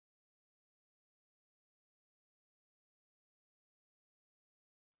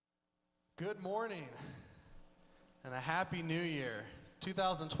Good morning and a happy new year.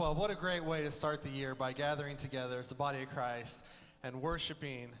 2012, what a great way to start the year by gathering together as the body of Christ and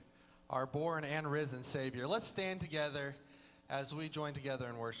worshiping our born and risen Savior. Let's stand together as we join together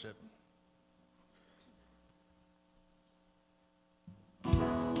in worship.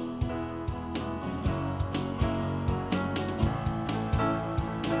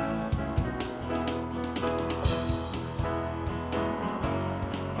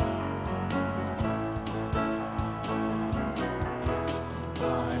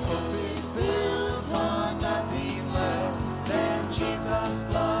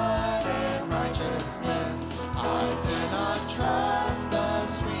 Trust the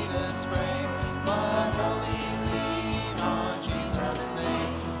sweetest frame, but wholly lean on Jesus'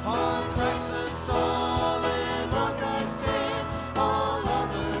 name. On Christ the solid rock I stand. All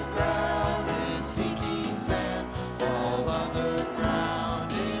other ground is sinking sand. All other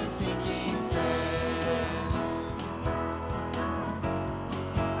ground is sinking sand.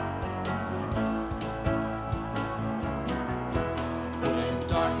 When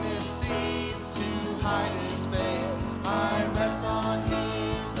darkness seems to hide his face, I rest on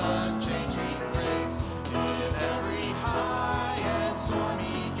his unchanging grace. In every high and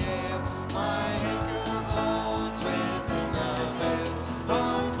stormy gale, my anchor holds within the veil.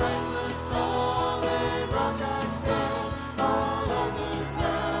 On Christ the solid rock I stand. All other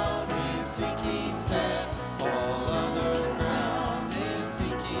ground is sinking sand. All other ground is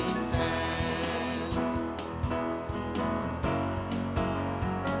sinking sand.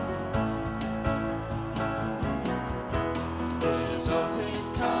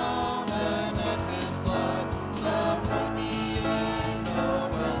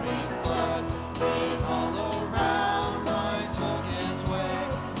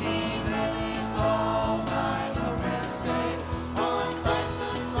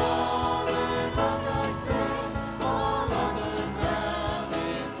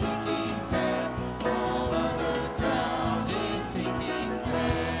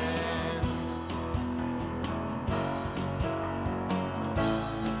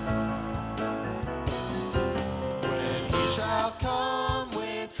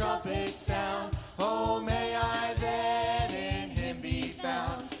 Sound. Oh, may I then in him be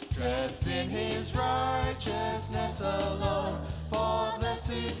found, dressed in his righteousness alone, faultless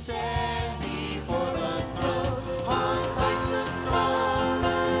to stand before the throne. On Christ the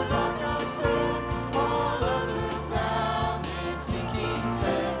solid rock I stand. All other ground is sinking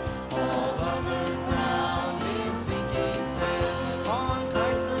sand. All other ground is sinking sand. On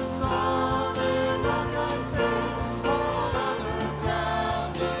Christ the solid rock I stand. All other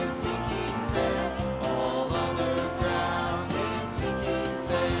ground is sinking sand. All other ground is sinking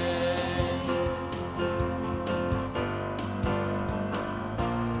sand.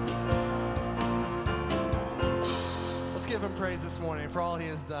 Let's give him praise this morning for all he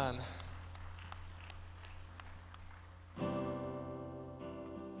has done.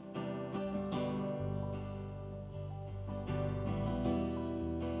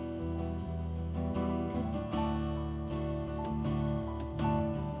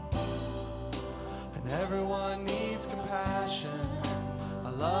 Everyone needs compassion,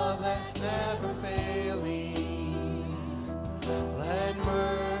 a love that's never failing. Let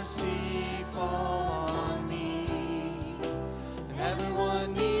mercy fall on me. And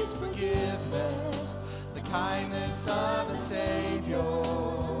everyone needs forgiveness, the kindness of a Savior,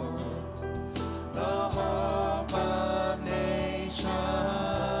 the hope of nations.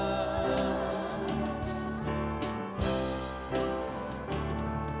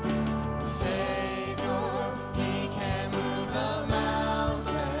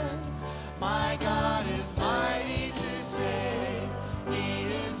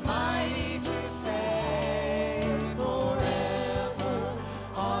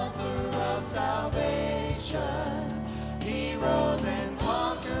 He rose and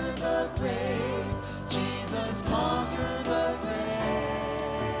conquered the grave. Jesus conquered the grave.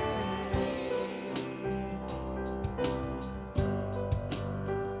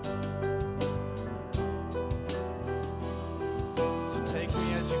 So take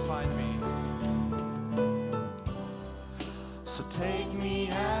me as you find me. So take me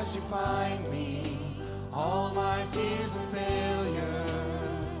as you find me, all my fears and failures,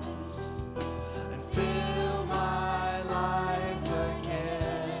 and fill my life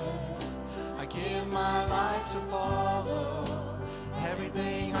again. I give my life to follow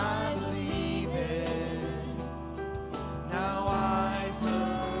everything I believe in. Now I surrender.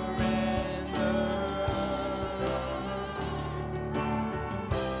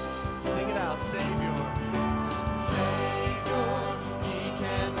 Sing it out, Savior. Savior, he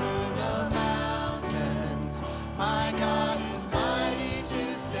can move the mountains.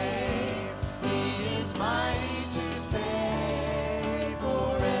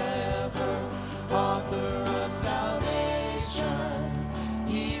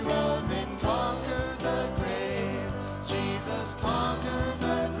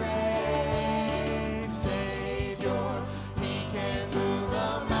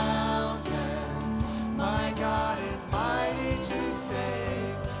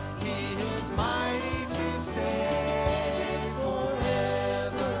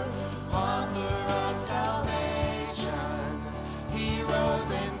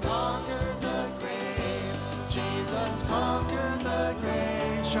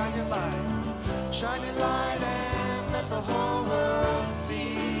 Shine your light and let the whole world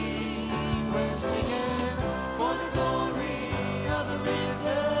see. We're singing for the glory of the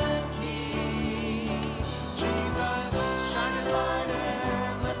risen King. Jesus, shine your light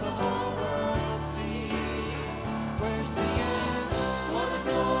and let the whole world see. We're singing for the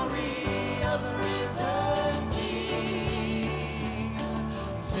glory of the risen King.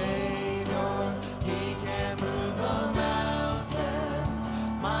 Savior, He can move the mountains.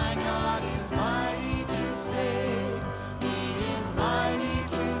 My God is mighty to save. He is mighty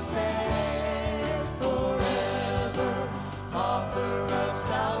to save. Forever, author of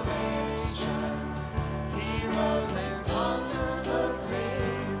salvation. He rose and conquered the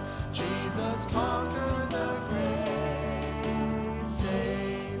grave. Jesus conquered the grave.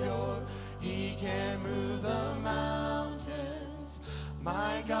 Savior, He can move the mountains.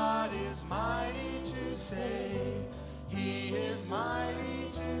 My God is mighty to save. He is mighty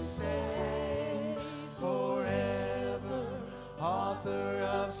to save. Forever, author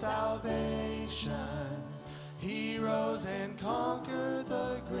of salvation. He rose and conquered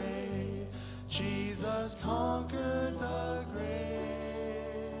the grave. Jesus conquered the grave.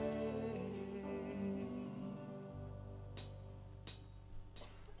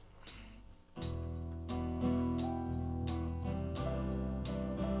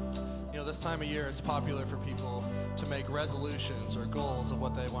 You know, this time of year it's popular for people to make resolutions or goals of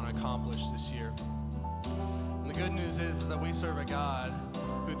what they want to accomplish this year. And the good news is that we serve a God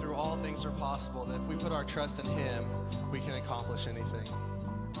who through all things are possible, that if we put our trust in Him, we can accomplish anything.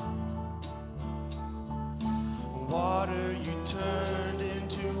 Water you turned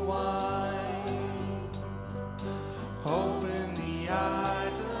into wine. Open the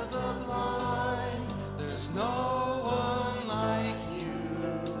eyes of the blind. There's no one like you.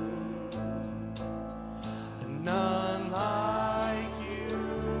 None like you.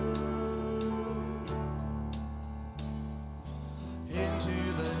 Into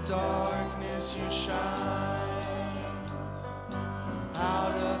the darkness you shine.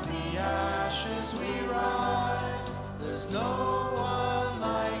 Out of the ashes we rise. There's no one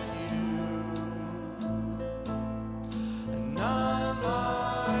like you. And none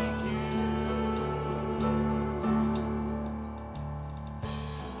like you.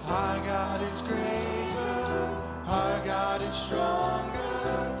 Our God is greater. Our God is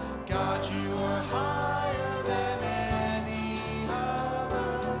stronger. God, you are higher than any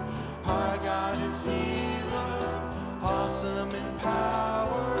other. Our God is healer, awesome in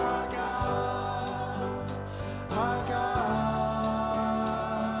power. Our God, our God.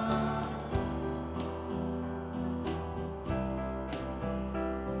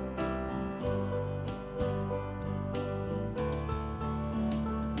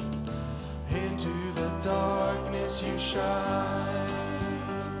 Into the darkness you shine.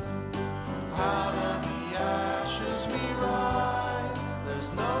 Out of the ashes we rise.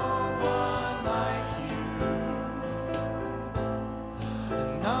 There's no one like you.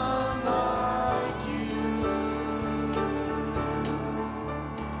 And none like you.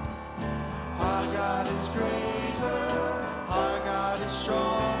 Our God is greater. Our God is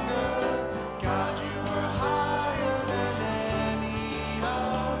stronger. God, you are higher than any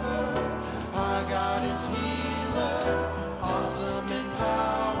other. Our God is healer, awesome in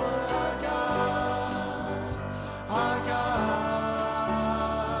power. Our God, our God,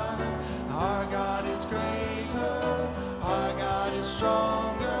 our God is greater. Our God is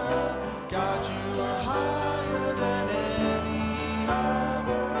stronger. God, you are higher than any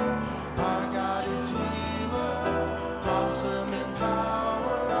other. Our God is healer, awesome in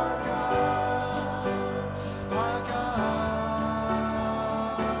power. Our God, our God.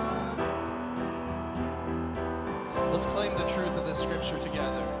 Let's claim the truth of this scripture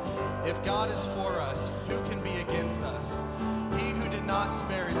together. If God is for us, who can be against us? He who did not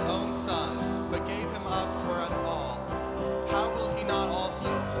spare His own Son, but gave Him up for us all, how will He not also,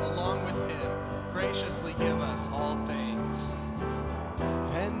 along with Him, graciously give us all things?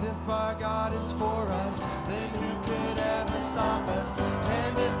 And if our God is for us, then who could ever stop us?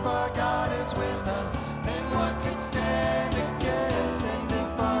 And if our God is with us, then what could stand against? And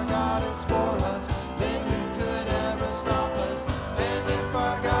if our God is for us, then who could ever stop us? And if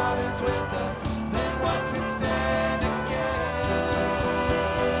our God is with us, then what could stand against?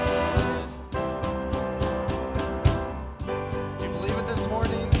 Do you believe it this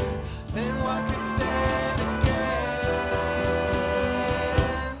morning? Then what could stand against?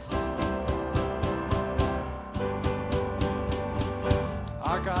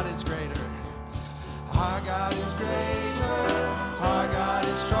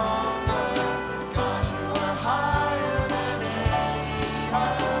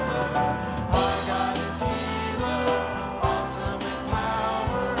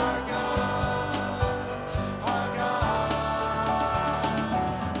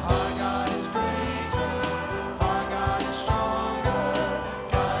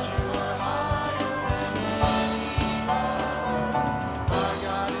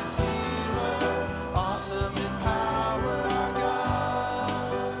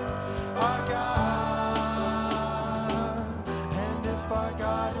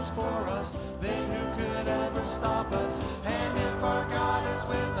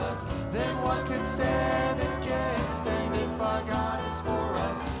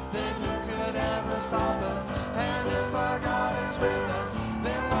 with us,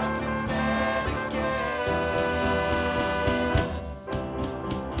 then what could stand against?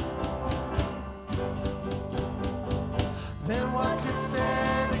 Then what could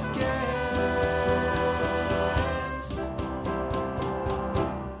stand against?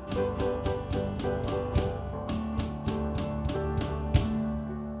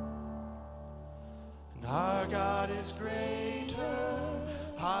 And our God is greater,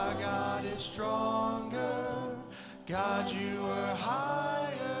 our God is stronger. God, you are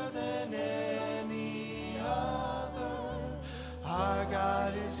higher than any other. Our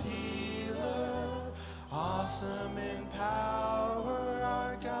God is healer, awesome in power.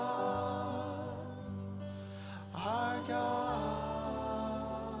 Our God, our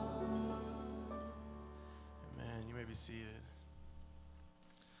God. Amen. You may be seated.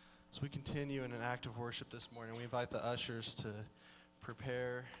 As we continue in an act of worship this morning, we invite the ushers to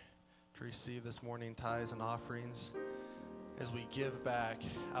prepare to receive this morning tithes and offerings as we give back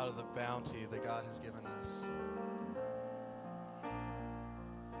out of the bounty that God has given us.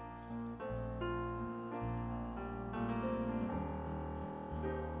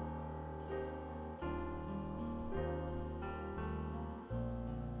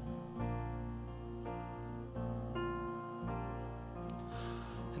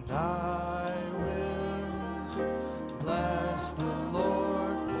 And I will bless the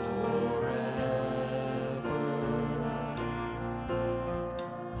Lord forever.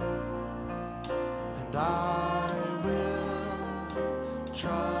 And I will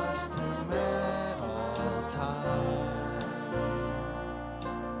trust Him at all times.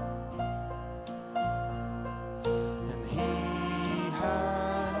 And He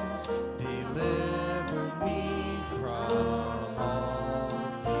has delivered me from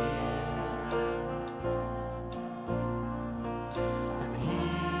all fear. And He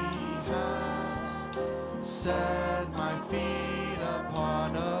has set my feet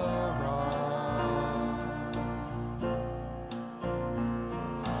upon a rock.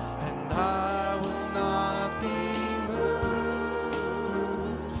 And I will not be moved.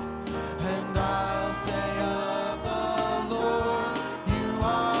 And I'll say of the Lord, you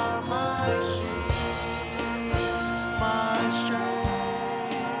are my shield, my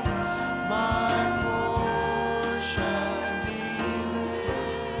strength, my portion,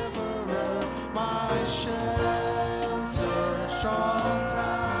 deliverer, my shelter, strong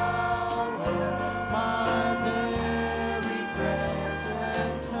tower, my very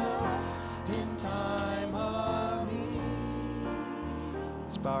present help in time of need.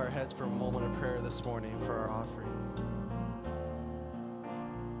 Let's bow our heads for a moment of prayer this morning for our offering.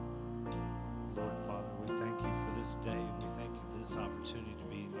 Lord Father, we thank you for this day, and we thank you for this opportunity to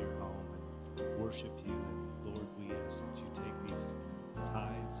be in your home and worship you. And Lord, we ask that you take these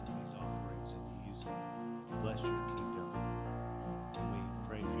tithes and these offerings and you use them to bless your kingdom. And we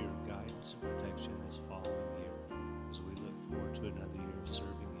pray for your guidance and protection this following year as we look forward to another year of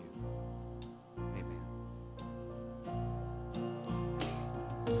serving you. Amen.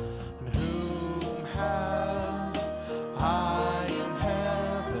 And whom have I in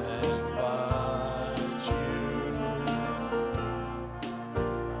heaven but you?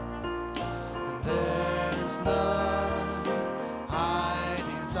 And there's none I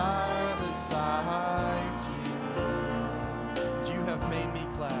desire besides you. And you have made me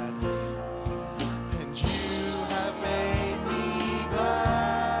glad. And you have made me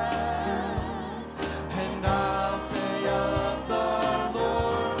glad. And I'll say of the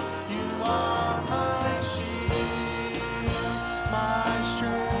Lord, you are my shield, my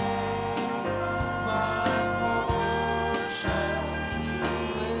strength, my portion,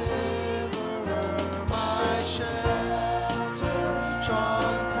 deliverer, my shelter,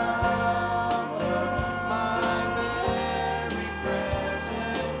 strong tower, my very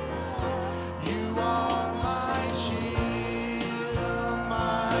present help. You are my shield,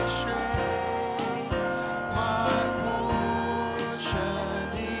 my strength, my portion,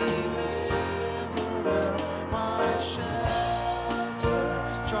 deliverer, my shelter,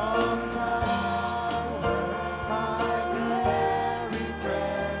 strong tower, my very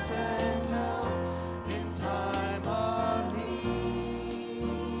present help in time of need.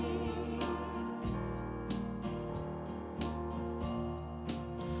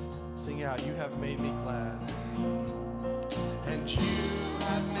 Sing out, you have made me glad. And you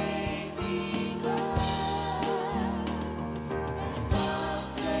have made me glad. And I'll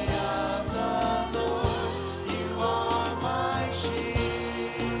say of the Lord, you are my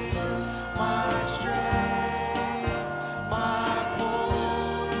shield, my strength, my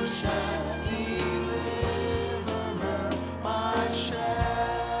portion, deliverer, my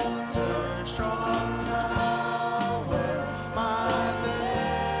shelter, strong tower, my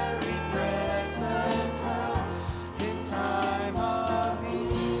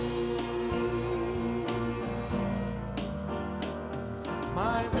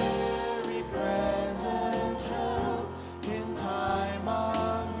my very present help in time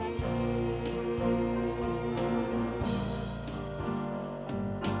of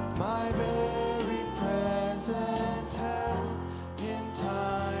my very present help in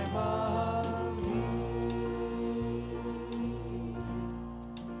time of need.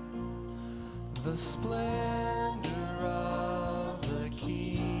 The splendor of the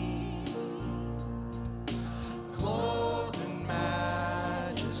King, clothed in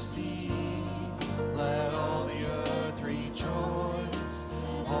majesty, let all the earth rejoice,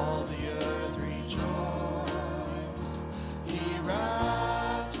 all the earth rejoice. He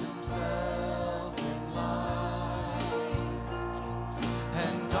wraps himself in light,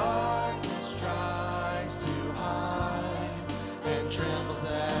 and darkness tries to hide, and trembles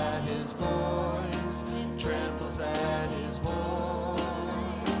at his voice, trembles at his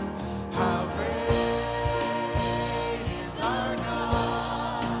voice. How great is our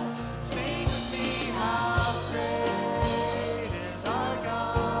God? Sing with me, how great is our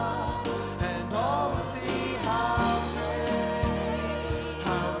God, and all will see how great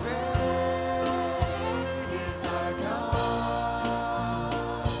is our God.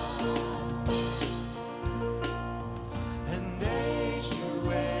 And age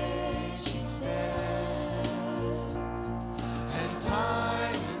to age he stands, and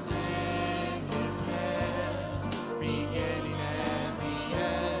time is in his hands, beginning and the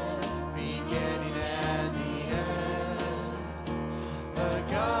end, beginning and the end. The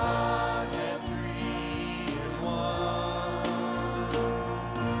Godhead three in one,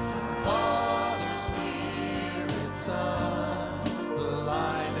 Father, Spirit, Son, the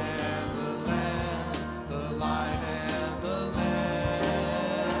Lion and the Lamb, the Lion and the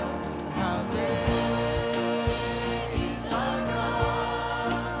Lamb. How great is our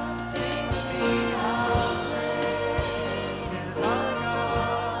God? Sing with me, how great is our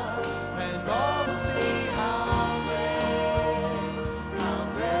God, and all will see how great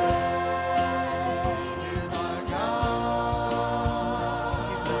is our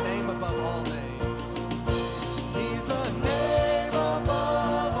God. He's the name above all names. He's the name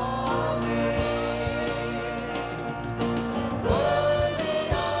above all names, worthy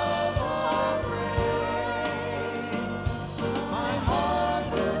of all praise. My heart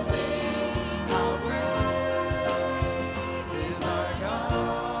will sing, how great is our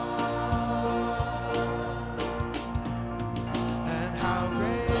God, and how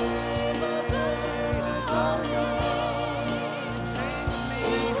great is our God. Sing with me,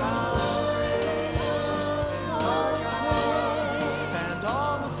 how great is our God, and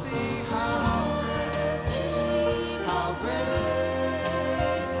all will see how great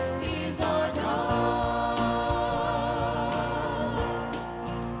is our God,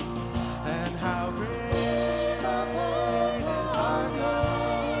 and how great is our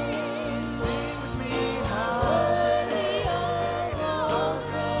God. Sing with me, how great is our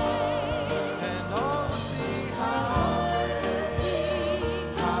God, and all will see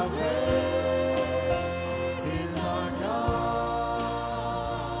how great is our God.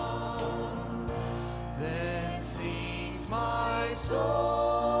 Then sings my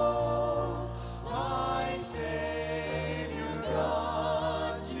soul, my Savior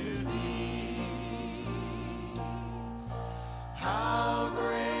God, to thee. How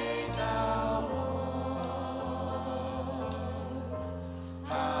great thou art,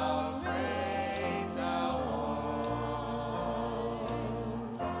 how great thou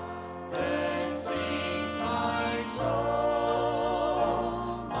art. Then sings my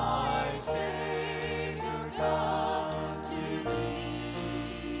soul, my Savior God, to thee.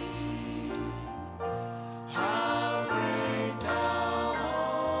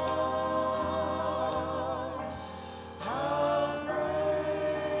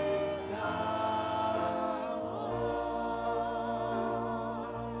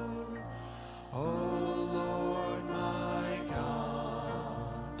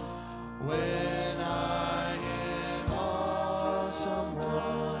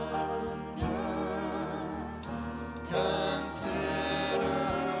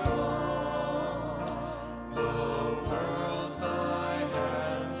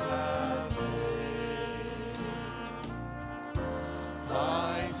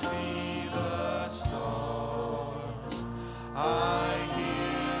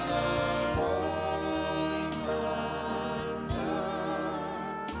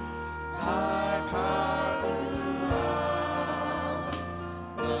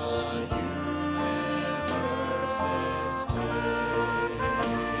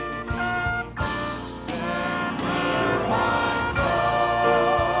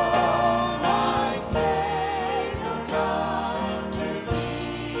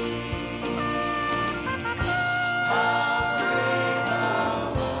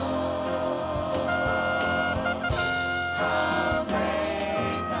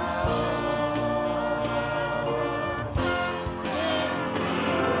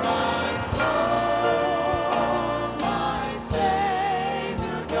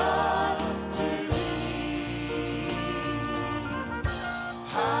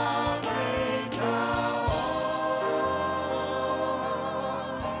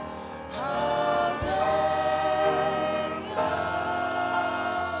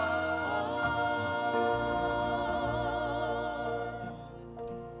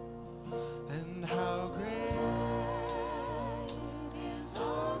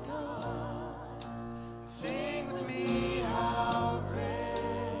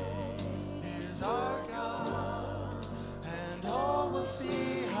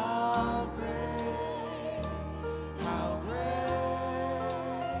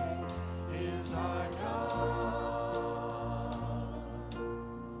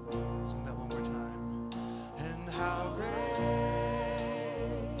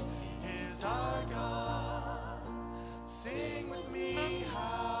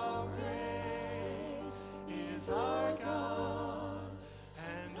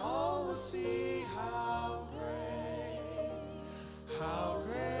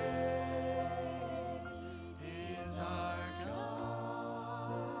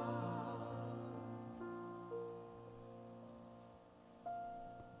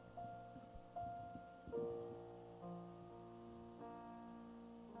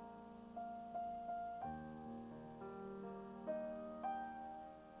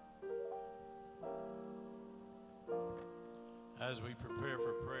 as we prepare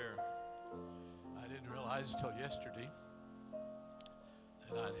for prayer, I didn't realize until yesterday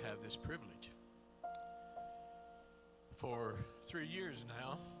that I'd have this privilege. For 3 years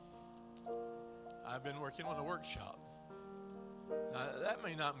now, I've been working on a workshop. Now, that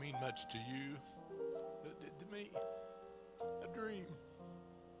may not mean much to you, but to me, a dream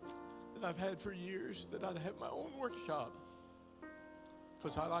that I've had for years, that I'd have my own workshop,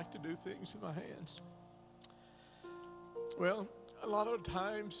 because I like to do things with my hands. Well, a lot of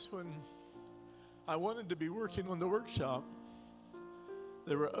times when I wanted to be working on the workshop,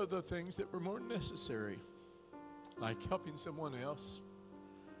 there were other things that were more necessary, like helping someone else,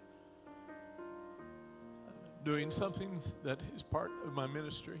 doing something that is part of my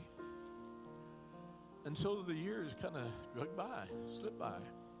ministry. And so the years kind of slipped by.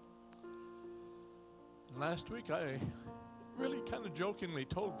 And last week I really kind of jokingly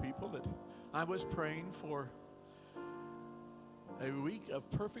told people that I was praying for a week of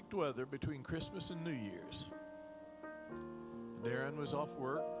perfect weather between Christmas and New Year's. Darren was off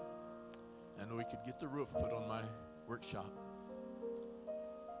work, and we could get the roof put on my workshop.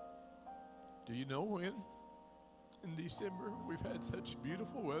 Do you know when? In December, we've had such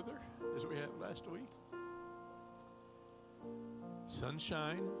beautiful weather as we had last week.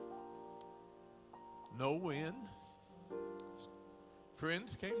 Sunshine, no wind.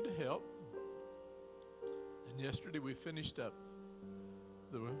 Friends came to help. And yesterday we finished up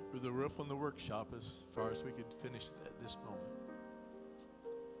the roof on the workshop as far as we could finish it at this moment.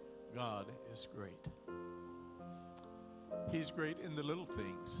 God is great. He's great in the little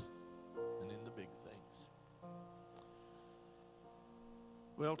things and in the big things.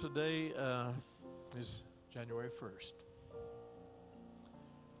 Well, today is January 1st.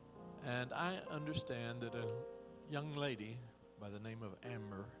 And I understand that a young lady by the name of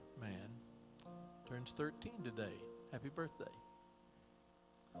Amber Mann turns 13 today. Happy birthday.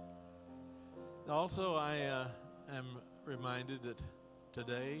 Also, I am reminded that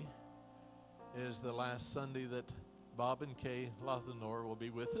today is the last Sunday that Bob and Kay Lothenor will be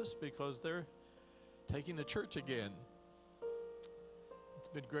with us, because they're taking a church again. It's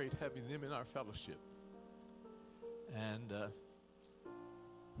been great having them in our fellowship. And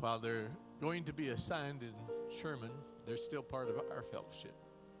while they're going to be assigned in Sherman, they're still part of our fellowship.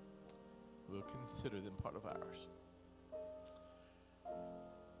 We'll consider them part of ours.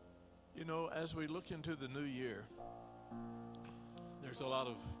 You know, as we look into the new year, there's a lot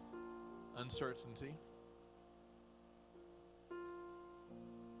of uncertainty.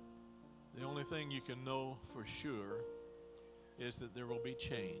 The only thing you can know for sure is that there will be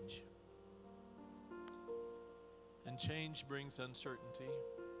change. And change brings uncertainty.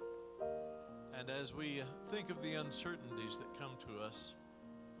 And as we think of the uncertainties that come to us,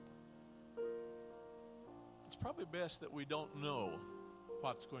 it's probably best that we don't know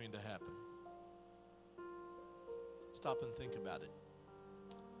what's going to happen. Stop and think about it.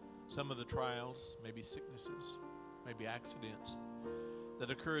 Some of the trials, maybe sicknesses, maybe accidents that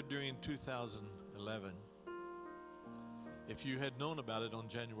occurred during 2011. If you had known about it on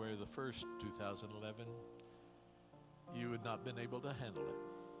January the 1st, 2011, you would not have been able to handle it.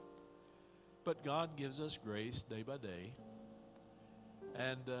 But God gives us grace day by day,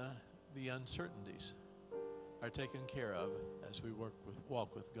 and the uncertainties are taken care of as we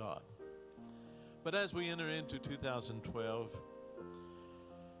walk with God. But as we enter into 2012,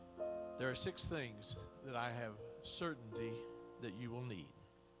 there are 6 things that I have certainty that you will need.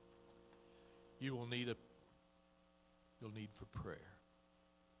 You'll need for prayer.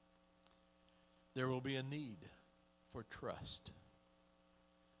 There will be a need for trust.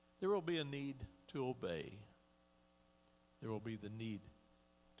 There will be a need to obey. There will be the need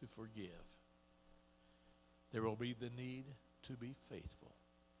to forgive. There will be the need to be faithful.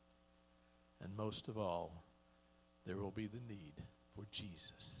 And most of all, there will be the need for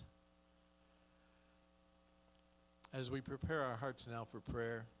Jesus. As we prepare our hearts now for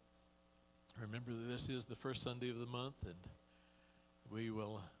prayer, remember that this is the first Sunday of the month, and we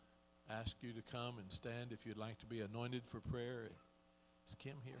will ask you to come and stand if you'd like to be anointed for prayer. Is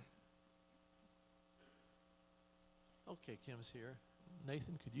Kim here? Okay, Kim's here.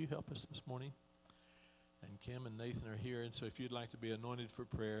 Nathan, could you help us this morning? And Kim and Nathan are here, and so if you'd like to be anointed for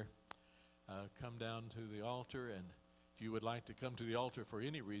prayer, come down to the altar. And if you would like to come to the altar for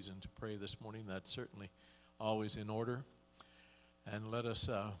any reason to pray this morning, that's certainly always in order. And let us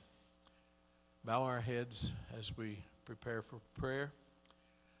bow our heads as we prepare for prayer.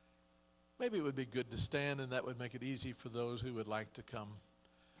 Maybe it would be good to stand, and that would make it easy for those who would like to come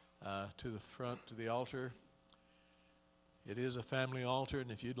to the front, to the altar. It is a family altar, and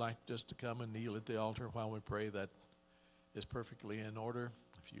if you'd like just to come and kneel at the altar while we pray, that is perfectly in order.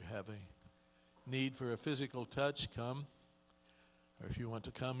 If you have a need for a physical touch, come. Or if you want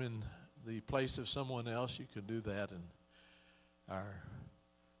to come in the place of someone else, you can do that, and our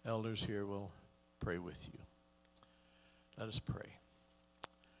elders here will pray with you. Let us pray.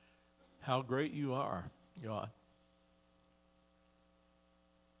 How great you are, God.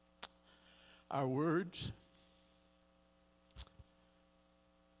 Our words,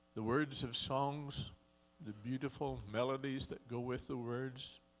 the words of songs, the beautiful melodies that go with the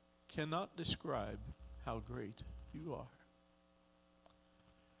words, cannot describe how great you are.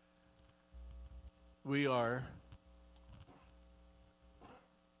 We are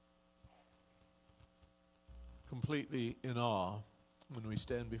completely in awe when we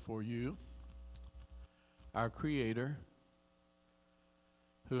stand before you, our Creator,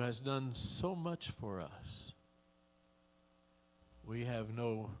 who has done so much for us. We have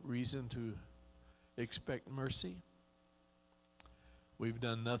no reason to expect mercy. We've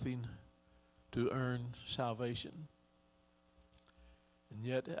done nothing to earn salvation. And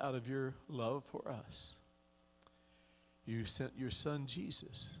yet, out of your love for us, you sent your Son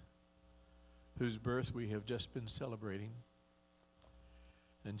Jesus, whose birth we have just been celebrating.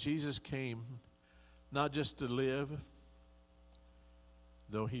 And Jesus came not just to live,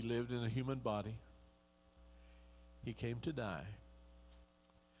 though he lived in a human body. He came to die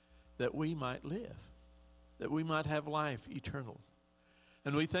that we might live, that we might have life eternal.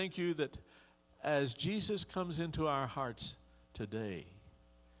 And we thank you that as Jesus comes into our hearts today,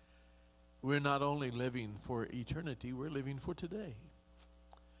 we're not only living for eternity, we're living for today.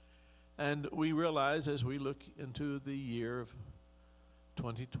 And we realize as we look into the year of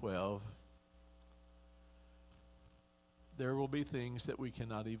 2012, there will be things that we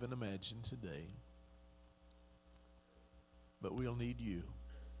cannot even imagine today. But we'll need you.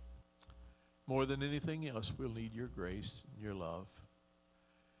 More than anything else, we'll need your grace, your love,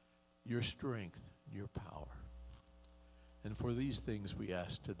 your strength, your power. And for these things we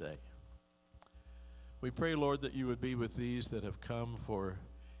ask today. We pray, Lord, that you would be with these that have come for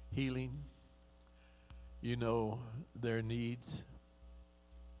healing. You know their needs.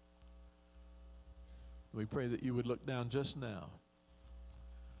 We pray that you would look down just now.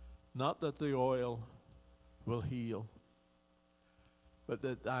 Not that the oil will heal, but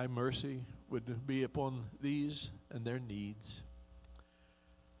that thy mercy would be upon these and their needs.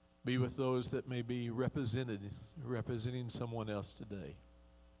 Be with those that may be representing someone else today.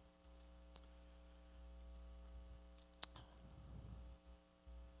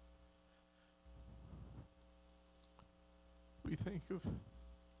 We think of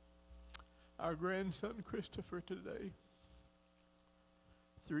our grandson Christopher today.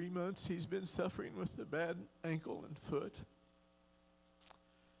 3 months he's been suffering with a bad ankle and foot,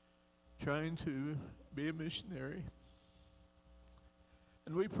 trying to be a missionary.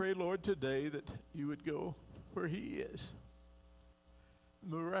 And we pray, Lord, today that you would go where he is,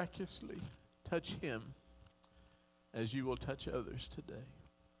 miraculously touch him as you will touch others today.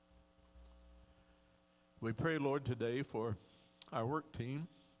 We pray, Lord, today for our work team,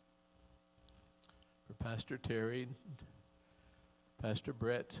 for Pastor Terry, Pastor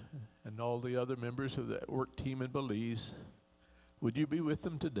Brett, and all the other members of that work team in Belize. Would you be with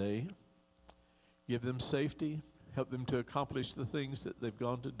them today? Give them safety. Help them to accomplish the things that they've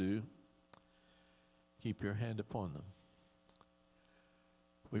gone to do. Keep your hand upon them.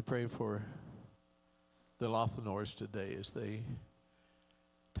 We pray for the Lothenors today as they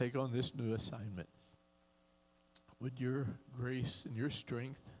take on this new assignment. Would your grace and your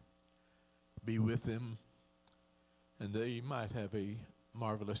strength be with them, and they might have a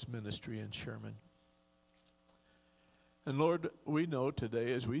marvelous ministry in Sherman. And Lord, we know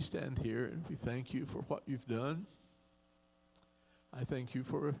today as we stand here, and we thank you for what you've done. I thank you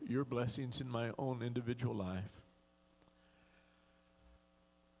for your blessings in my own individual life.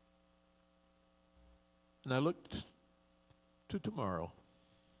 And I looked to tomorrow.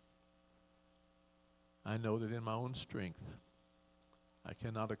 I know that in my own strength, I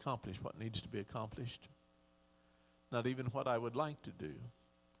cannot accomplish what needs to be accomplished, not even what I would like to do.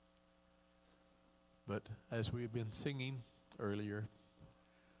 But as we've been singing earlier,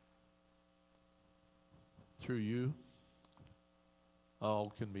 through you,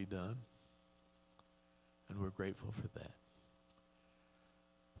 all can be done, and we're grateful for that.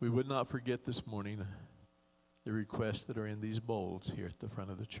 We would not forget this morning the requests that are in these bowls here at the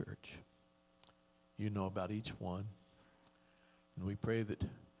front of the church. You know about each one. And we pray that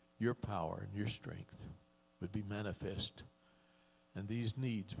your power and your strength would be manifest and these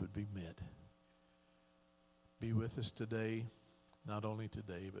needs would be met. Be with us today, not only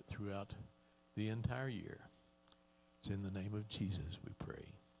today, but throughout the entire year. It's in the name of Jesus we pray.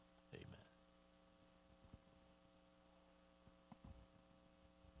 Amen.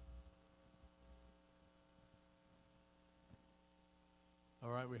 All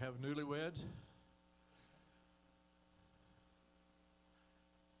right, we have newlyweds.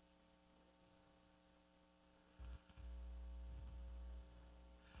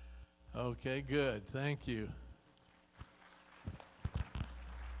 Okay, good. Thank you.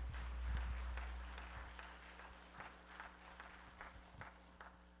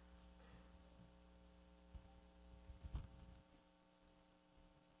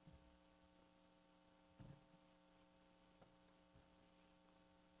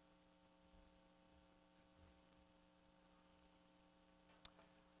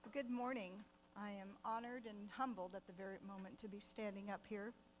 Good morning. I am honored and humbled at the very moment to be standing up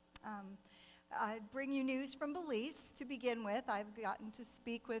here. I bring you news from Belize to begin with. I've gotten to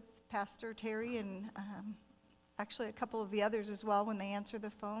speak with Pastor Terry and actually a couple of the others as well when they answer the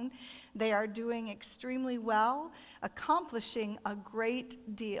phone. They are doing extremely well, accomplishing a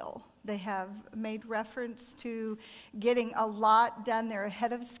great deal. They have made reference to getting a lot done. They're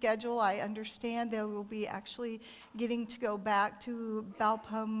ahead of schedule. I understand they will be actually getting to go back to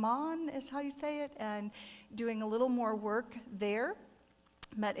Balpamon, is how you say it, and doing a little more work there.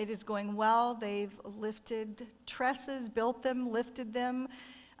 But it is going well. They've lifted trusses, built them, lifted them,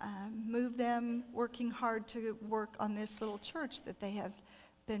 moved them, working hard to work on this little church that they have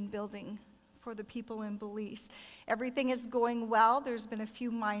been building for the people in Belize. Everything is going well. There's been a few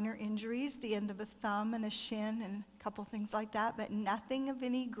minor injuries, the end of a thumb and a shin and a couple things like that, but nothing of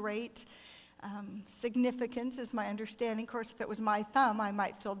any great significance is my understanding. Of course, if it was my thumb, I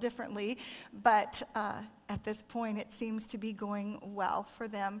might feel differently, but at this point, it seems to be going well for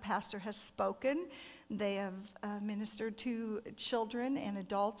them. Pastor has spoken. They have ministered to children and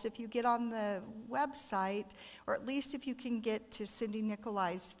adults. If you get on the website, or at least if you can get to Cindy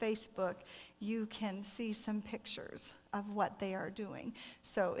Nicolai's Facebook, you can see some pictures of what they are doing.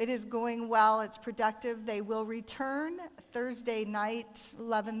 So it is going well. It's productive. They will return Thursday night,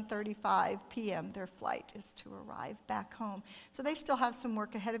 11:35 p.m. Their flight is to arrive back home. So they still have some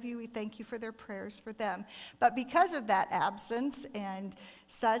work ahead of you. We thank you for their prayers for them. But because of that absence and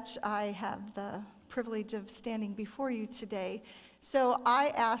such, I have the privilege of standing before you today. So I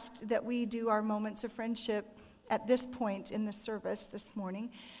asked that we do our moments of friendship at this point in the service this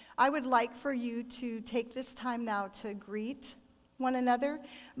morning. I would like for you to take this time now to greet one another,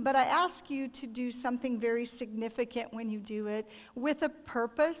 but I ask you to do something very significant when you do it with a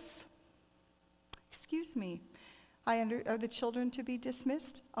purpose. Excuse me. Are the children to be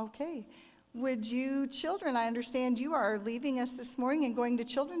dismissed? Okay. Would you, children, I understand you are leaving us this morning and going to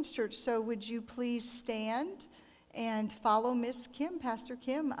children's church, so would you please stand and follow Miss Kim, Pastor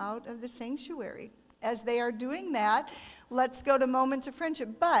Kim, out of the sanctuary? As they are doing that, let's go to moments of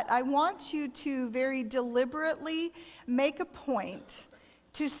friendship. But I want you to very deliberately make a point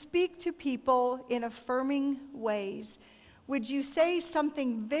to speak to people in affirming ways. Would you say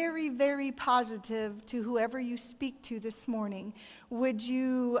something very, very positive to whoever you speak to this morning? Would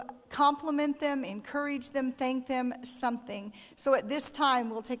you compliment them, encourage them, thank them, something? So at this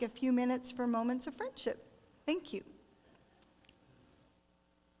time, we'll take a few minutes for moments of friendship. Thank you.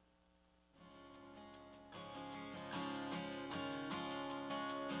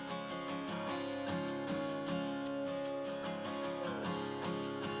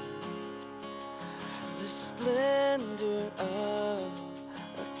 Splendor of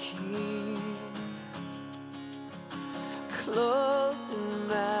a king, clothed in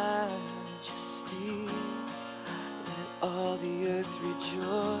majesty, let all the earth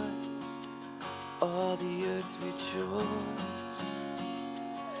rejoice, all the earth rejoice.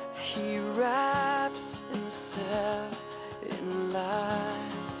 He wraps himself in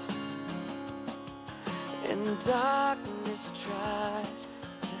light, and darkness tries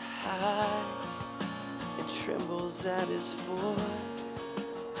to hide. It trembles at his voice,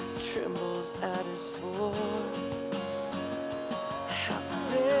 trembles at his voice. How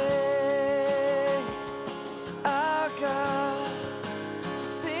great is our God?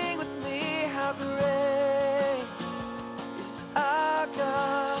 Sing with me, how great is our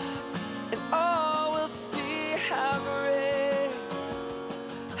God? And all will see how great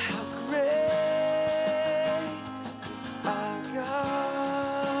is our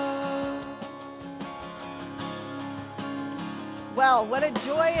God. Well, what a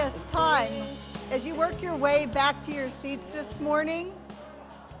joyous time as you work your way back to your seats this morning.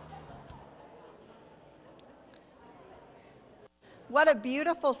 What a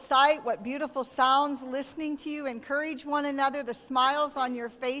beautiful sight, what beautiful sounds listening to you, encourage one another, the smiles on your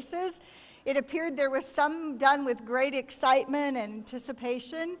faces. It appeared there was some done with great excitement and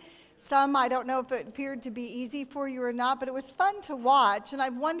anticipation. Some, I don't know if it appeared to be easy for you or not, but it was fun to watch, and I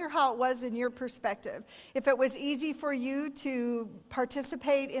wonder how it was in your perspective. If it was easy for you to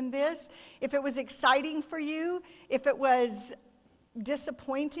participate in this, if it was exciting for you, if it was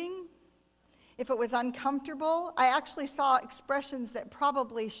disappointing, if it was uncomfortable. I actually saw expressions that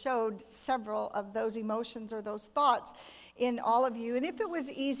probably showed several of those emotions or those thoughts in all of you. And if it was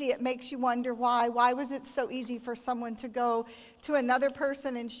easy, it makes you wonder why. Why was it so easy for someone to go to another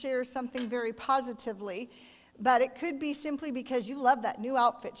person and share something very positively? But it could be simply because you love that new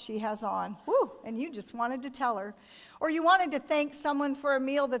outfit she has on. Woo! And you just wanted to tell her. Or you wanted to thank someone for a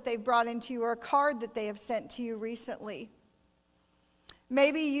meal that they've brought into you or a card that they have sent to you recently.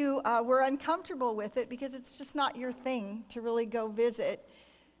 Maybe you were uncomfortable with it because it's just not your thing to really go visit.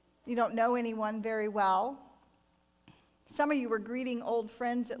 You don't know anyone very well. Some of you were greeting old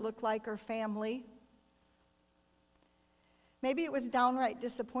friends that looked like or family. Maybe it was downright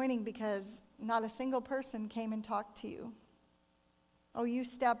disappointing because not a single person came and talked to you. Oh, you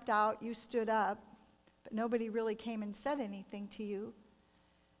stepped out, you stood up, but nobody really came and said anything to you.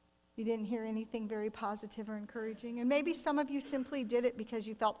 You didn't hear anything very positive or encouraging. And maybe some of you simply did it because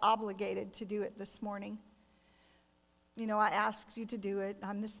you felt obligated to do it this morning. You know, I asked you to do it.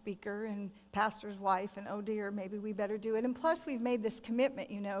 I'm the speaker and pastor's wife, and oh dear, maybe we better do it. And plus, we've made this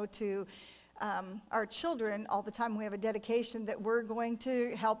commitment, you know, to our children all the time. We have a dedication that we're going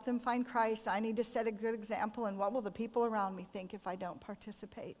to help them find Christ. I need to set a good example, and what will the people around me think if I don't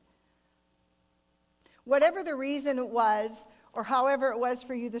participate? Whatever the reason it was, or however it was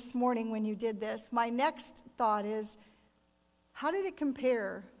for you this morning when you did this, my next thought is, how did it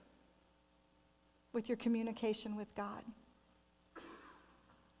compare with your communication with God?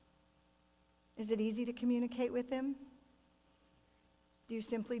 Is it easy to communicate with Him? Do you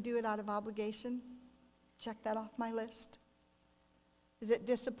simply do it out of obligation? Check that off my list. Is it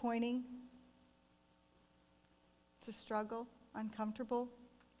disappointing? It's a struggle, uncomfortable.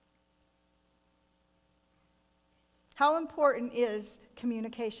 How important is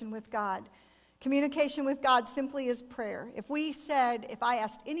communication with God? Communication with God simply is prayer. If I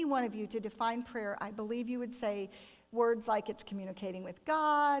asked any one of you to define prayer, I believe you would say words like it's communicating with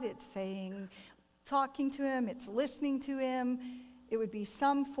God, it's talking to Him, it's listening to Him. It would be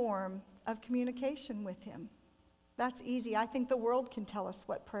some form of communication with Him. That's easy. I think the world can tell us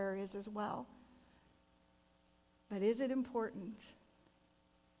what prayer is as well. But is it important?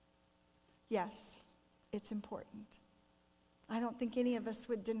 Yes, it's important. I don't think any of us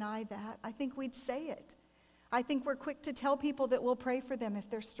would deny that. I think we'd say it. I think we're quick to tell people that we'll pray for them if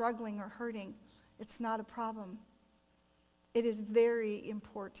they're struggling or hurting. It's not a problem. It is very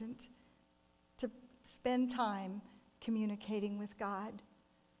important to spend time communicating with God.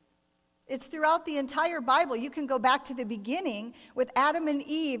 It's throughout the entire Bible. You can go back to the beginning with Adam and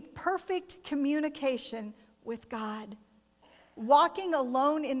Eve, perfect communication with God. Walking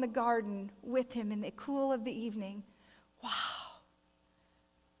alone in the garden with Him in the cool of the evening. Wow.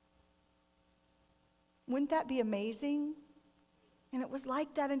 Wouldn't that be amazing? And it was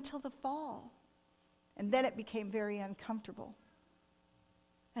like that until the fall. And then it became very uncomfortable.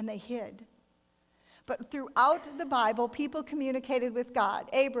 And they hid. But throughout the Bible, people communicated with God.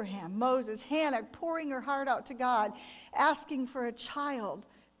 Abraham, Moses, Hannah pouring her heart out to God, asking for a child.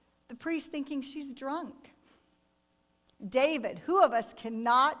 The priest thinking she's drunk. David, who of us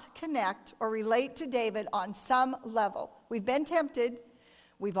cannot connect or relate to David on some level? We've been tempted.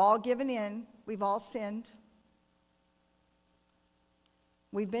 We've all given in. We've all sinned.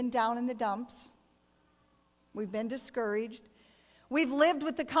 We've been down in the dumps. We've been discouraged. We've lived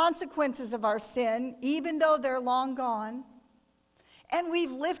with the consequences of our sin, even though they're long gone. And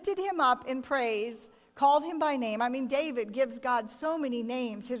we've lifted Him up in praise, called Him by name. I mean, David gives God so many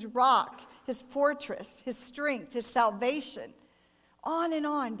names. His rock, His fortress, His strength, His salvation. On and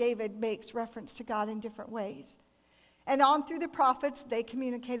on, David makes reference to God in different ways. And on through the prophets, they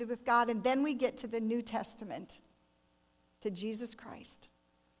communicated with God. And then we get to the New Testament, to Jesus Christ,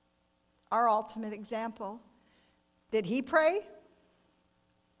 our ultimate example. Did He pray?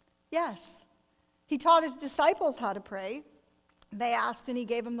 Yes. He taught His disciples how to pray. They asked, and He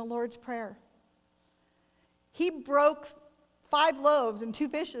gave them the Lord's Prayer. He broke 5 loaves and 2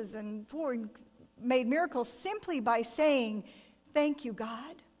 fishes and 4, and made miracles simply by saying, "Thank you,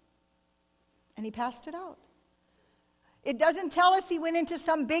 God." And He passed it out. It doesn't tell us He went into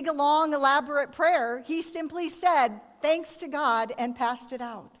some big, long, elaborate prayer. He simply said, "Thanks to God," and passed it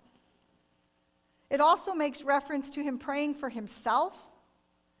out. It also makes reference to him praying for himself,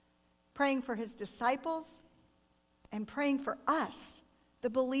 praying for his disciples, and praying for us, the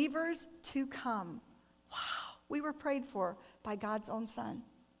believers, to come. Wow, we were prayed for by God's own Son.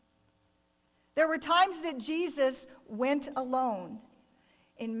 There were times that Jesus went alone.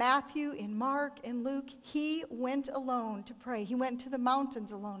 In Matthew, in Mark, in Luke, he went alone to pray. He went to the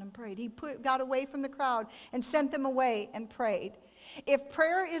mountains alone and prayed. He got away from the crowd and sent them away and prayed. If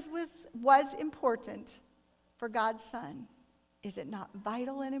prayer was important for God's Son, is it not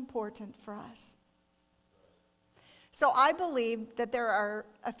vital and important for us? So I believe that there are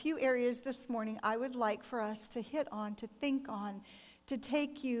a few areas this morning I would like for us to hit on, to think on, to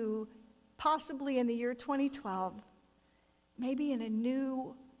take you possibly in the year 2012, maybe in a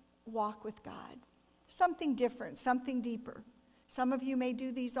new walk with God. Something different, something deeper. Some of you may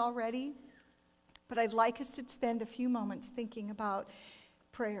do these already, but I'd like us to spend a few moments thinking about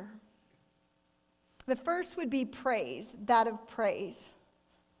prayer. The first would be praise, that of praise.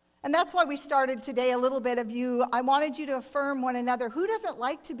 And that's why we started today a little bit of you. I wanted you to affirm one another. Who doesn't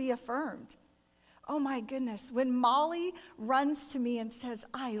like to be affirmed? Oh my goodness, when Molly runs to me and says,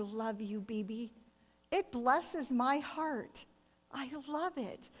 "I love you, BB," it blesses my heart. I love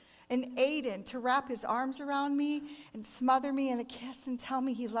it. And Aiden, to wrap his arms around me and smother me in a kiss and tell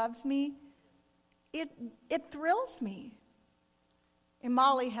me he loves me, it thrills me. And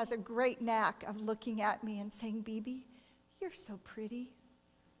Molly has a great knack of looking at me and saying, "BB, you're so pretty."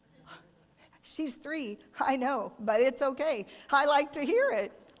 She's 3, I know, but it's okay. I like to hear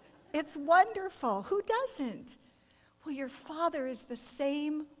it. It's wonderful. Who doesn't? Well, your Father is the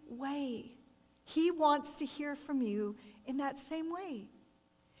same way. He wants to hear from you in that same way.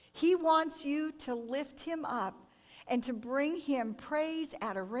 He wants you to lift him up and to bring him praise,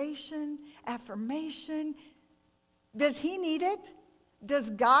 adoration, affirmation. Does he need it? Does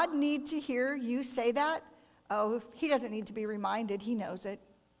God need to hear you say that? Oh, he doesn't need to be reminded. He knows it.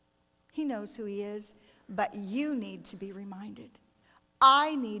 He knows who he is, but you need to be reminded.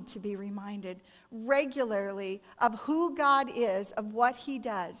 I need to be reminded regularly of who God is, of what he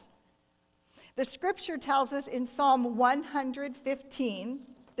does. The scripture tells us in Psalm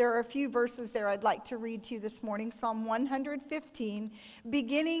 115, there are a few verses there I'd like to read to you this morning. Psalm 115,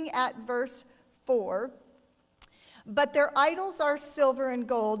 beginning at verse 4. "But their idols are silver and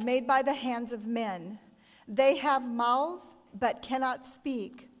gold, made by the hands of men. They have mouths, but cannot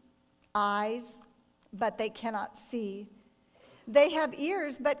speak, eyes, but they cannot see. They have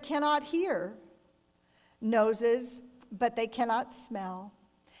ears, but cannot hear, noses, but they cannot smell.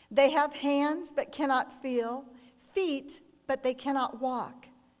 They have hands, but cannot feel, feet, but they cannot walk,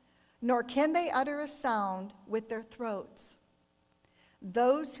 nor can they utter a sound with their throats.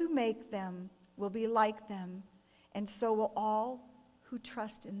 Those who make them will be like them, and so will all who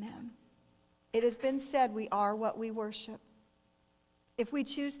trust in them." It has been said we are what we worship. If we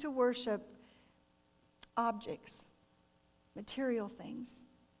choose to worship objects, material things,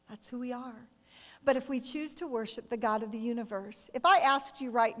 that's who we are. But if we choose to worship the God of the universe, if I asked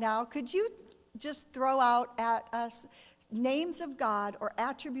you right now, could you just throw out at us names of God or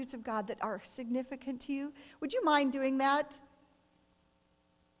attributes of God that are significant to you? Would you mind doing that?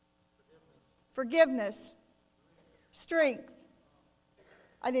 Forgiveness. Strength.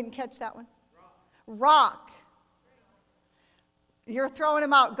 I didn't catch that one. Rock. You're throwing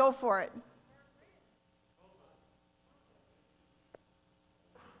them out. Go for it.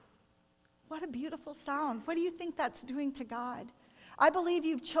 What a beautiful sound. What do you think that's doing to God? I believe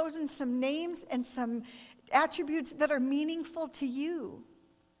you've chosen some names and some attributes that are meaningful to you.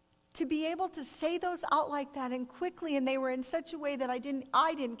 To be able to say those out like that and quickly, and they were in such a way that I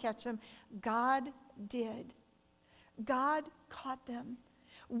didn't catch them. God did. God caught them.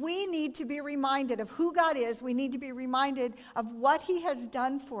 We need to be reminded of who God is. We need to be reminded of what he has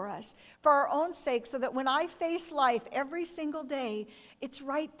done for us for our own sake, so that when I face life every single day, it's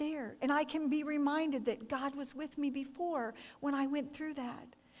right there. And I can be reminded that God was with me before when I went through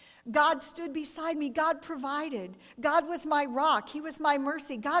that. God stood beside me. God provided. God was my rock. He was my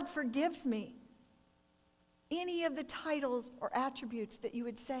mercy. God forgives me. Any of the titles or attributes that you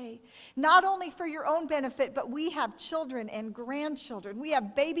would say, not only for your own benefit, but we have children and grandchildren. We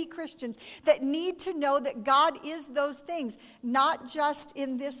have baby Christians that need to know that God is those things, not just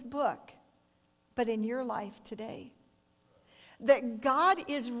in this book, but in your life today. That God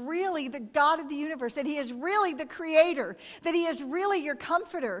is really the God of the universe, that he is really the creator, that he is really your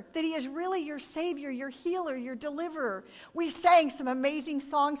comforter, that he is really your savior, your healer, your deliverer. We sang some amazing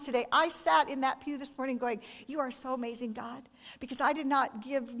songs today. I sat in that pew this morning going, "You are so amazing, God," because I did not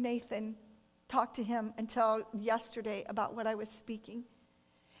talk to him until yesterday about what I was speaking.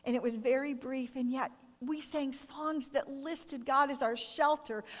 And it was very brief, and yet we sang songs that listed God as our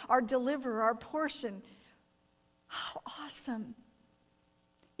shelter, our deliverer, our portion. How awesome.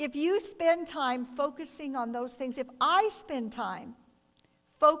 If you spend time focusing on those things, if I spend time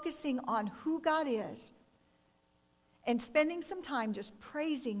focusing on who God is and spending some time just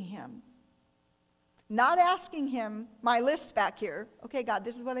praising him, not asking him my list back here, okay, God,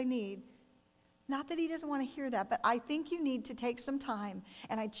 this is what I need. Not that he doesn't want to hear that, but I think you need to take some time,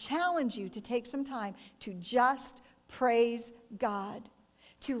 and I challenge you to take some time to just praise God,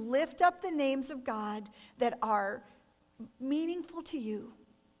 to lift up the names of God that are meaningful to you.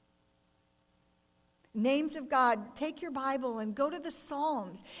 Names of God. Take your Bible and go to the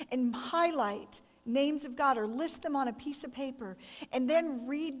Psalms and highlight names of God or list them on a piece of paper and then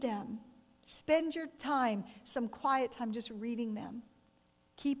read them. Spend your time, some quiet time, just reading them,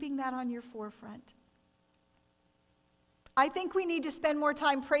 keeping that on your forefront. I think we need to spend more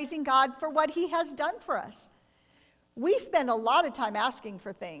time praising God for what he has done for us. We spend a lot of time asking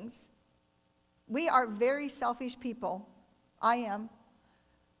for things. We are very selfish people. I am.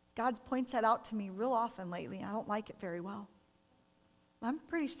 God points that out to me real often lately. I don't like it very well. I'm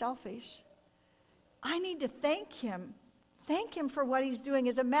pretty selfish. I need to thank him. Thank him for what he's doing.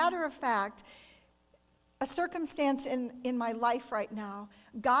 As a matter of fact, a circumstance in my life right now,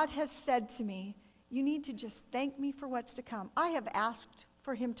 God has said to me, you need to just thank me for what's to come. I have asked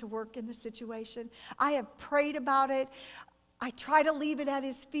for him to work in the situation. I have prayed about it. I try to leave it at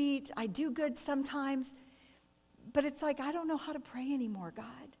his feet. I do good sometimes. But it's like, I don't know how to pray anymore, God.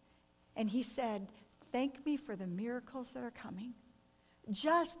 And he said, thank me for the miracles that are coming.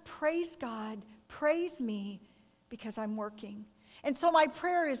 Just praise God, praise me, because I'm working. And so my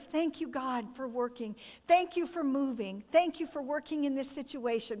prayer is, thank you, God, for working. Thank you for moving. Thank you for working in this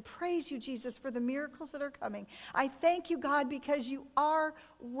situation. Praise you, Jesus, for the miracles that are coming. I thank you, God, because you are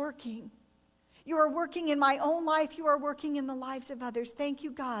working. You are working in my own life. You are working in the lives of others. Thank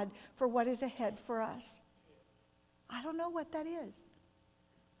you, God, for what is ahead for us. I don't know what that is.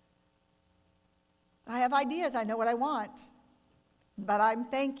 I have ideas. I know what I want. But I'm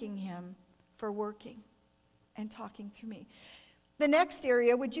thanking him for working and talking through me. The next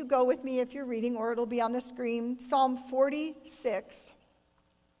area, would you go with me if you're reading, or it'll be on the screen, Psalm 46.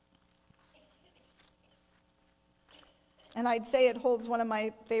 And I'd say it holds one of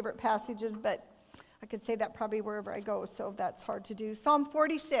my favorite passages, but I could say that probably wherever I go, so that's hard to do. Psalm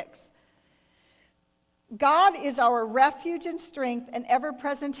 46. God is our refuge and strength and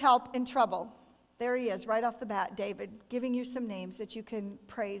ever-present help in trouble. There he is, right off the bat, David, giving you some names that you can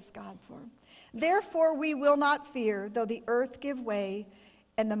praise God for. Therefore we will not fear, though the earth give way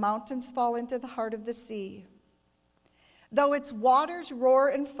and the mountains fall into the heart of the sea. Though its waters roar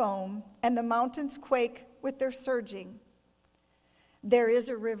and foam and the mountains quake with their surging. There is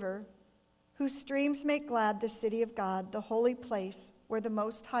a river whose streams make glad the city of God, the holy place where the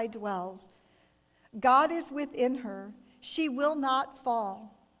Most High dwells. God is within her. She will not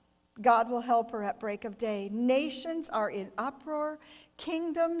fall. God will help her at break of day. Nations are in uproar.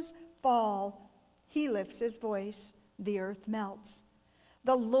 Kingdoms fall. He lifts his voice. The earth melts.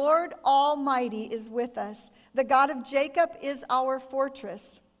 The Lord Almighty is with us. The God of Jacob is our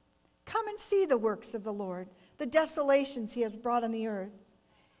fortress. Come and see the works of the Lord, the desolations he has brought on the earth.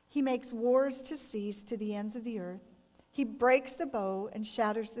 He makes wars to cease to the ends of the earth. He breaks the bow and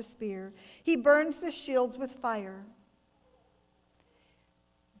shatters the spear. He burns the shields with fire.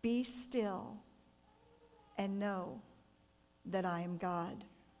 Be still and know that I am God.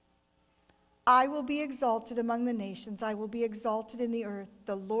 I will be exalted among the nations. I will be exalted in the earth.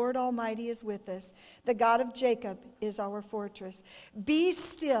 The Lord Almighty is with us. The God of Jacob is our fortress. Be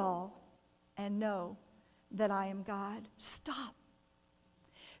still and know that I am God. Stop.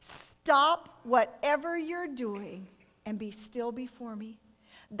 Stop whatever you're doing and be still before me.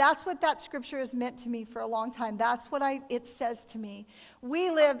 That's what that scripture has meant to me for a long time. That's what it says to me. We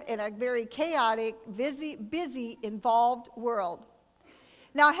live in a very chaotic, busy, involved world.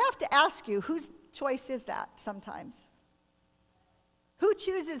 Now, I have to ask you, whose choice is that sometimes? Who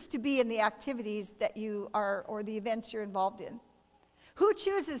chooses to be in the activities that you are, or the events you're involved in? Who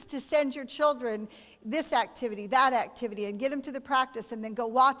chooses to send your children this activity, that activity, and get them to the practice and then go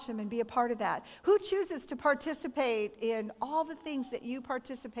watch them and be a part of that? Who chooses to participate in all the things that you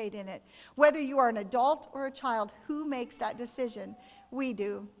participate in it? Whether you are an adult or a child, who makes that decision? We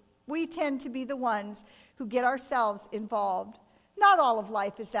do. We tend to be the ones who get ourselves involved. Not all of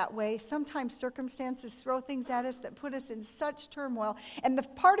life is that way. Sometimes circumstances throw things at us that put us in such turmoil. And the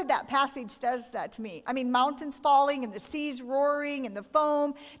part of that passage says that to me. I mean, mountains falling and the seas roaring and the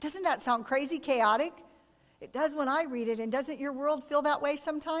foam. Doesn't that sound crazy chaotic? It does when I read it, and doesn't your world feel that way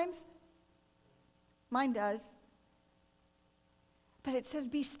sometimes? Mine does. But it says,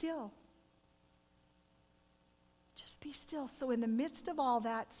 be still. Just be still. So in the midst of all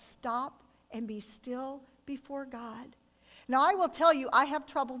that, stop and be still before God. Now, I will tell you, I have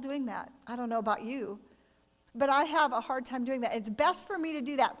trouble doing that. I don't know about you, but I have a hard time doing that. It's best for me to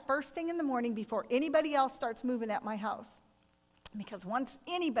do that first thing in the morning before anybody else starts moving at my house. Because once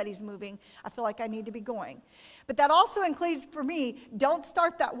anybody's moving, I feel like I need to be going. But that also includes, for me, don't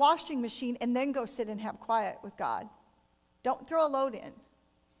start that washing machine and then go sit and have quiet with God. Don't throw a load in,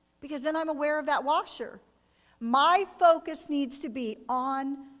 because then I'm aware of that washer. My focus needs to be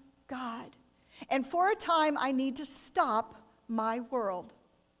on God. And for a time, I need to stop my world.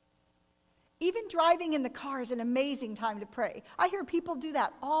 Even driving in the car is an amazing time to pray. I hear people do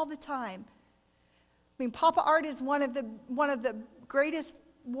that all the time. I mean, Papa Art is one of the greatest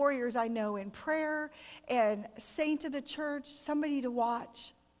warriors I know in prayer, and saint of the church, somebody to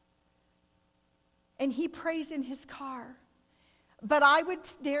watch. And he prays in his car. But I would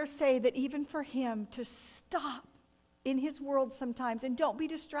dare say that even for him to stop in his world sometimes and don't be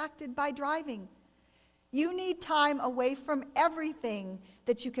distracted by driving. You need time away from everything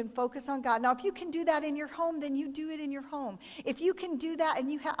that you can focus on God. Now, if you can do that in your home, then you do it in your home. If you can do that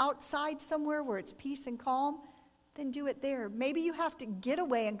and you outside somewhere where it's peace and calm, then do it there. Maybe you have to get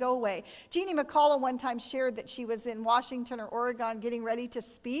away and go away. Jeannie McCullough one time shared that she was in Washington or Oregon getting ready to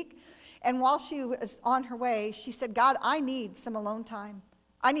speak. And while she was on her way, she said, God, I need some alone time.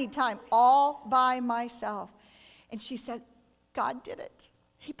 I need time all by myself. And she said, God did it.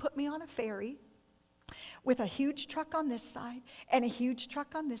 He put me on a ferry with a huge truck on this side and a huge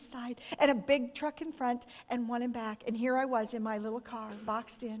truck on this side and a big truck in front and one in back. And here I was in my little car,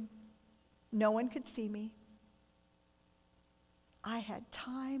 boxed in. No one could see me. I had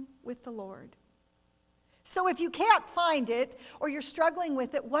time with the Lord. So if you can't find it or you're struggling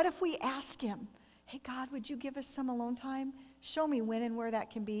with it, what if we ask him, hey, God, would you give us some alone time? Show me when and where that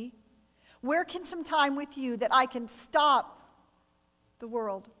can be. Where can some time with you that I can stop the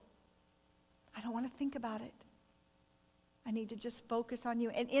world? I don't want to think about it. I need to just focus on you.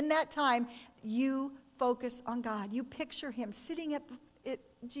 And in that time, you focus on God. You picture him sitting at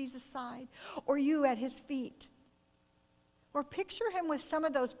Jesus' side, or you at his feet. Or picture him with some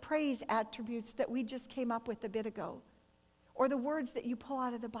of those praise attributes that we just came up with a bit ago. Or the words that you pull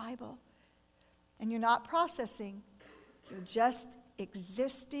out of the Bible. And you're not processing. You're just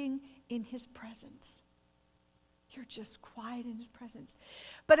existing in his presence. You're just quiet in his presence.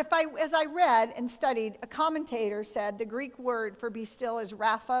 But as I read and studied, a commentator said the Greek word for be still is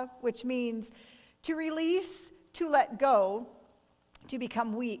rapha, which means to release, to let go, to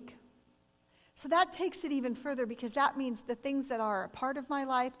become weak. So that takes it even further, because that means the things that are a part of my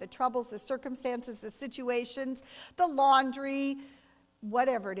life, the troubles, the circumstances, the situations, the laundry,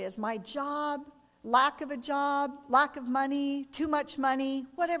 whatever it is, my job, lack of a job, lack of money, too much money,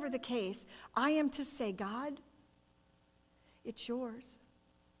 whatever the case, I am to say, God, it's yours.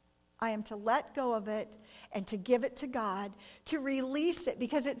 I am to let go of it and to give it to God, to release it,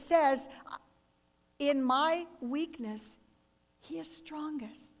 because it says, in my weakness, he is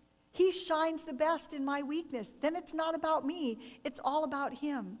strongest. He shines the best in my weakness. Then it's not about me. It's all about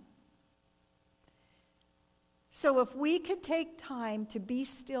him. So if we could take time to be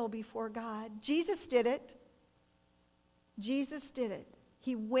still before God, Jesus did it. Jesus did it.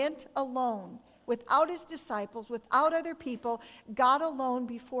 He went alone, without his disciples, without other people, got alone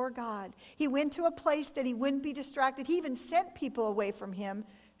before God. He went to a place that he wouldn't be distracted. He even sent people away from him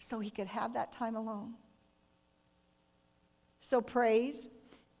so he could have that time alone. So praise,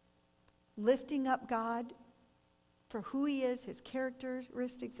 lifting up God for who he is, his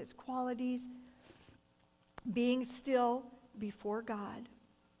characteristics, his qualities, being still before God.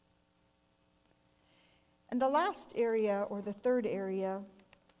 And the last area, or the third area,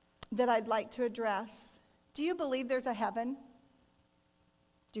 that I'd like to address, do you believe there's a heaven?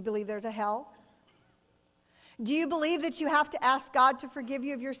 Do you believe there's a hell? Do you believe that you have to ask God to forgive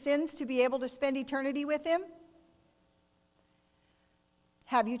you of your sins to be able to spend eternity with him?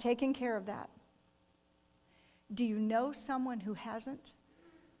 Have you taken care of that? Do you know someone who hasn't?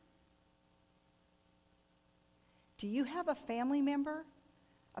 Do you have a family member,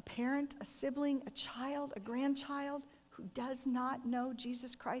 a parent, a sibling, a child, a grandchild who does not know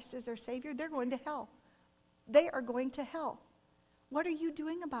Jesus Christ as their Savior? They're going to hell. They are going to hell. What are you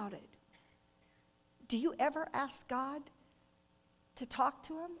doing about it? Do you ever ask God to talk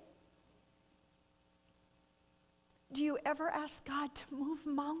to him? Do you ever ask God to move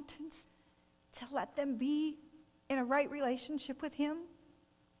mountains, to let them be in a right relationship with him?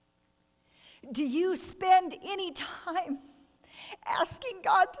 Do you spend any time asking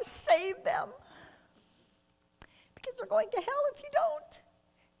God to save them? Because they're going to hell if you don't,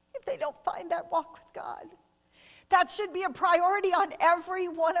 if they don't find that walk with God. That should be a priority on every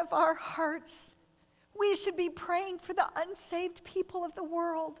one of our hearts. We should be praying for the unsaved people of the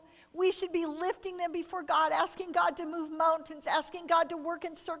world. We should be lifting them before God, asking God to move mountains, asking God to work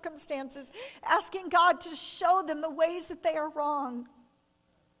in circumstances, asking God to show them the ways that they are wrong.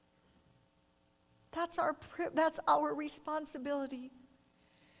 That's our responsibility.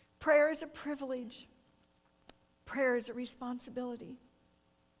 Prayer is a privilege. Prayer is a responsibility.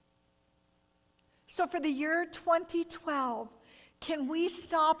 So for the year 2012, can we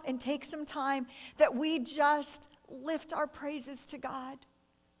stop and take some time that we just lift our praises to God?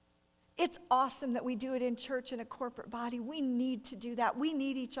 It's awesome that we do it in church in a corporate body. We need to do that. We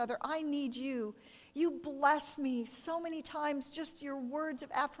need each other. I need you. You bless me so many times, just your words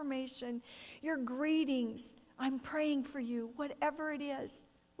of affirmation, your greetings. I'm praying for you, whatever it is.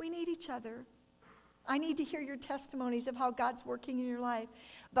 We need each other. I need to hear your testimonies of how God's working in your life.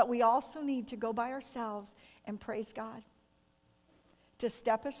 But we also need to go by ourselves and praise God, to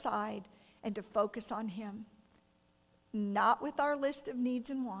step aside and to focus on Him. Not with our list of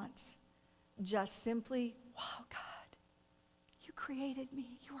needs and wants, just simply, wow, God, you created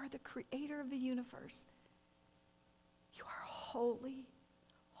me. You are the creator of the universe. You are holy,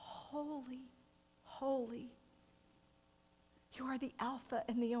 holy, holy. You are the Alpha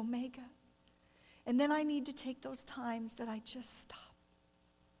and the Omega. And then I need to take those times that I just stop,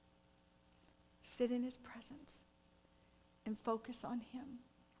 sit in His presence, and focus on Him.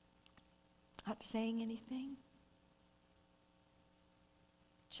 Not saying anything,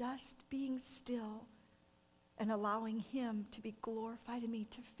 just being still and allowing Him to be glorified in me,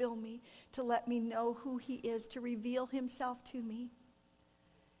 to fill me, to let me know who He is, to reveal Himself to me.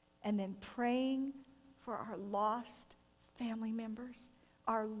 And then praying for our lost family members,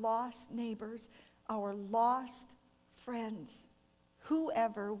 our lost neighbors, our lost friends,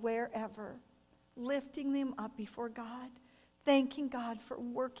 whoever, wherever, lifting them up before God, thanking God for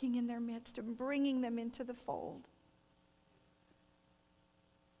working in their midst and bringing them into the fold.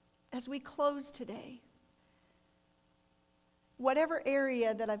 As we close today, whatever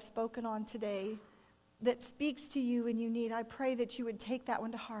area that I've spoken on today that speaks to you and you need, I pray that you would take that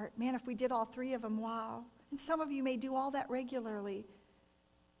one to heart. Man, if we did all three of them, wow. And some of you may do all that regularly.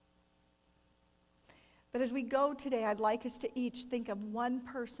 But as we go today, I'd like us to each think of one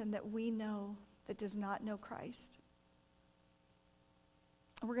person that we know that does not know Christ.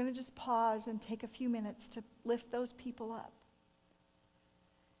 And we're going to just pause and take a few minutes to lift those people up.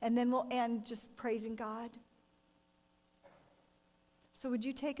 And then we'll end just praising God. So would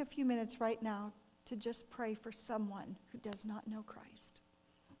you take a few minutes right now to just pray for someone who does not know Christ?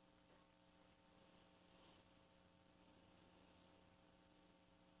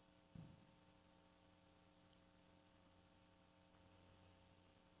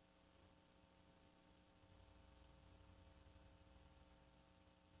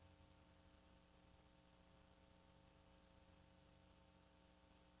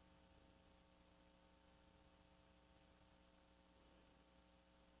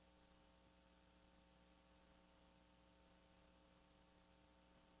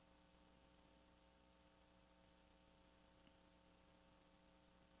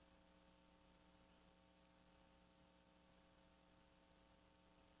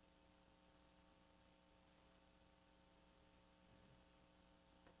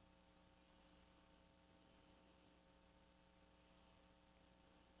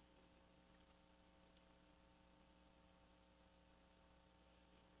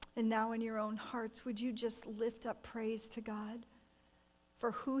 And now in your own hearts, would you just lift up praise to God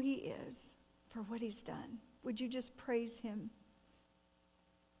for who He is, for what He's done? Would you just praise Him?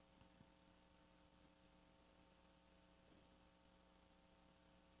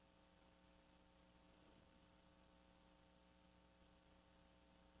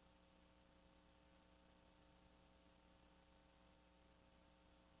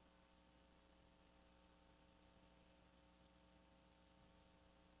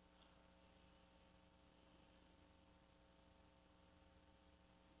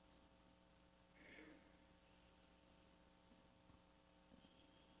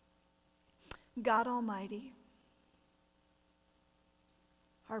 God Almighty,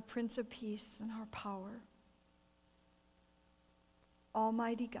 our Prince of Peace and our power,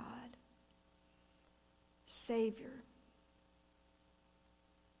 Almighty God, Savior,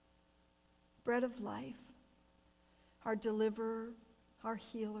 Bread of life, our deliverer, our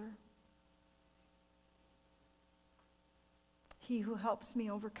healer, He who helps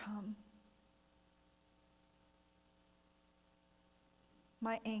me overcome.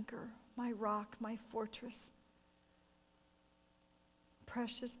 my anchor, my rock, my fortress.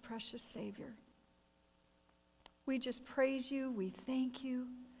 Precious, precious Savior. We just praise you. We thank you.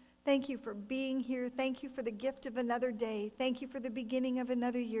 Thank you for being here. Thank you for the gift of another day. Thank you for the beginning of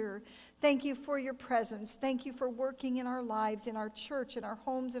another year. Thank you for your presence. Thank you for working in our lives, in our church, in our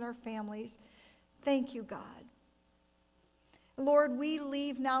homes, in our families. Thank you, God. Lord, we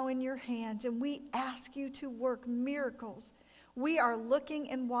leave now in your hands, and we ask you to work miracles. We are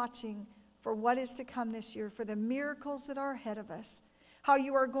looking and watching for what is to come this year, for the miracles that are ahead of us, how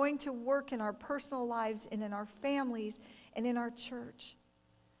you are going to work in our personal lives and in our families and in our church.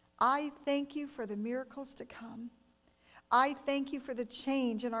 I thank you for the miracles to come. I thank you for the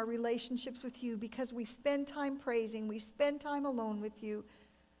change in our relationships with you, because we spend time praising, we spend time alone with you,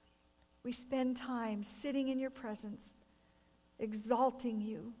 we spend time sitting in your presence, exalting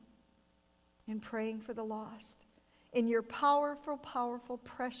you and praying for the lost. In your powerful, powerful,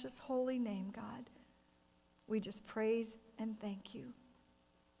 precious, holy name, God, we just praise and thank you.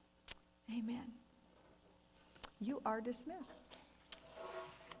 Amen. You are dismissed.